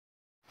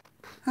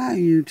Hi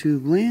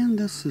YouTube land,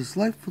 this is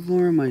Life with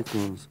Laura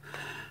Michaels.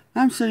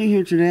 I'm sitting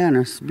here today on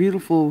a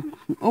beautiful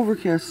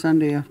overcast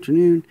Sunday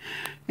afternoon,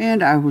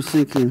 and I was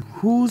thinking,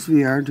 whose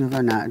VR have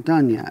I not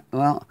done yet?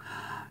 Well,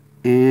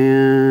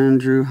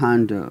 Andrew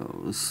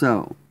Hondo.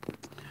 So,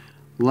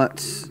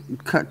 let's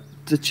cut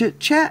the chit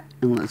chat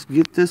and let's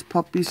get this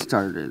puppy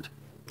started.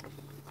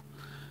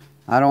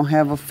 I don't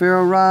have a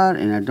ferro rod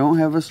and I don't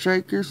have a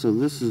striker, so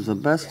this is the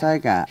best I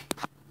got.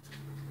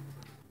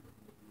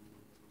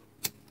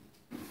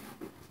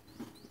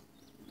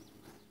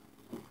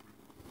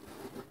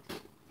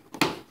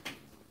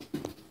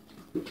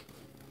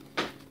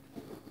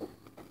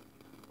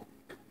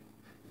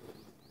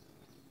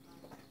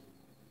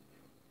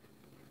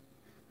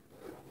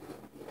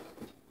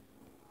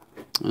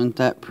 Isn't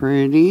that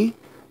pretty?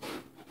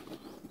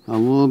 A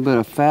little bit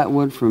of fat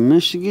wood from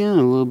Michigan,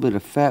 a little bit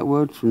of fat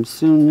wood from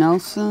Sue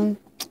Nelson,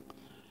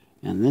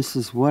 and this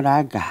is what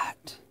I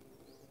got.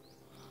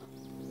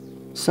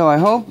 So I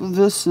hope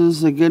this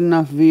is a good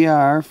enough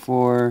VR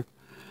for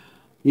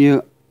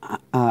you,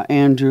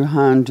 Andrew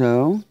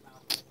Hondo.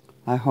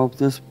 I hope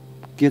this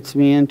gets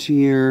me into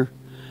your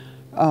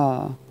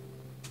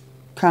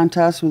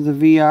contest with the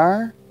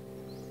VR.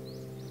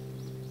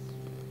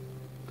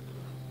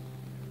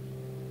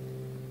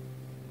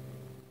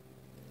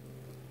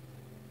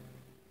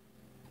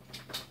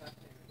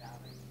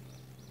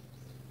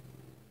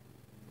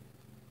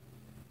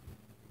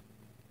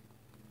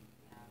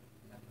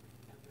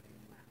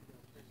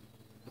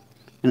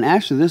 And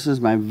actually, this is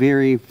my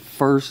very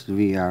first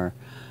VR.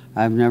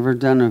 I've never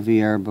done a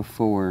VR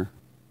before.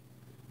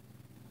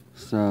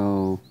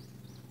 So,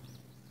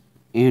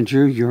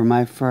 Andrew, you're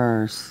my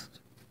first.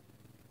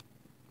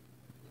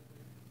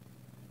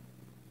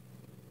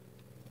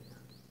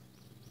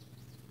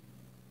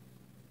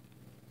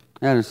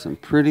 That is some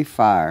pretty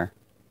fire.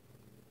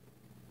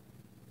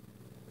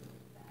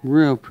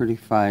 Real pretty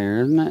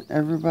fire, isn't it,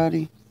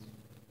 everybody?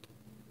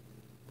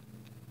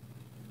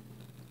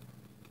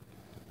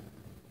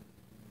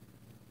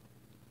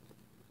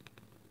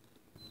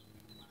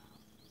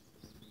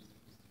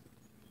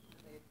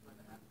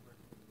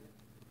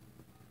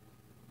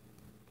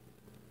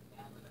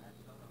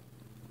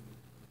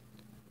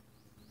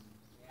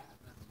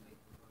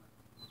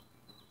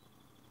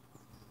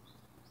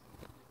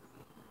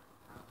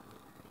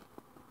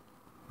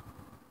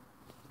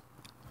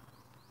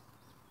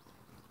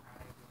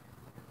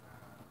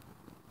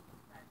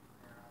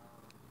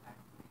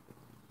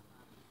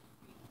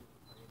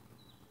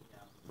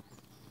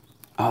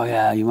 Oh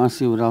yeah, you want to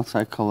see what else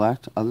I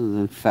collect other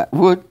than fat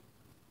wood?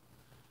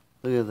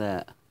 Look at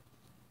that.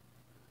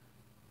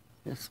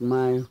 It's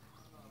my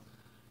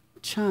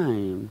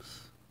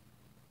chimes.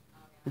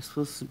 It's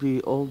supposed to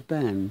be Old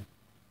Ben.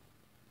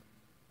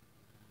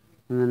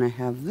 And then I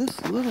have this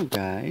little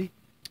guy.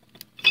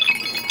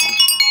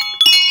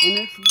 And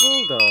it's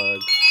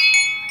bulldogs.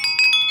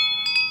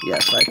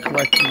 Yes, I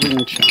collect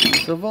wind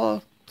chimes of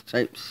all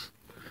types,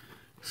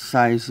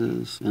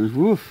 sizes, and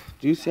woof.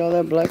 Do you see all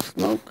that black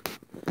smoke?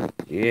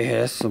 Yeah,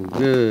 that's some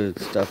good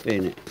stuff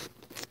in it.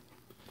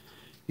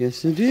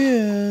 Yes, it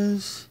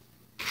is.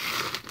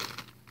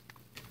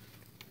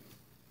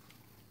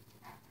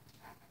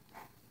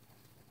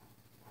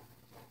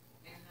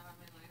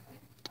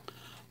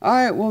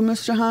 Alright, well,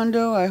 Mr.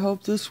 Hondo, I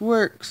hope this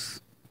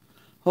works.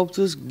 Hope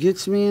this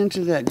gets me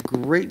into that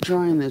great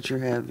drawing that you're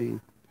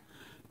having.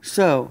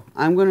 So,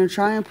 I'm going to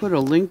try and put a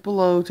link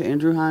below to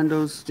Andrew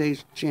Hondo's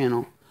stage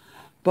channel.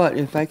 But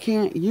if I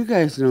can't, you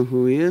guys know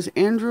who he is.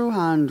 Andrew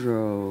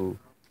Hondo.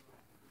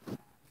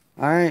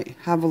 Alright,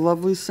 have a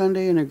lovely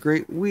Sunday and a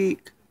great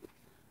week.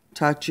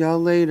 Talk to y'all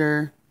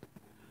later.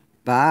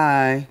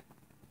 Bye.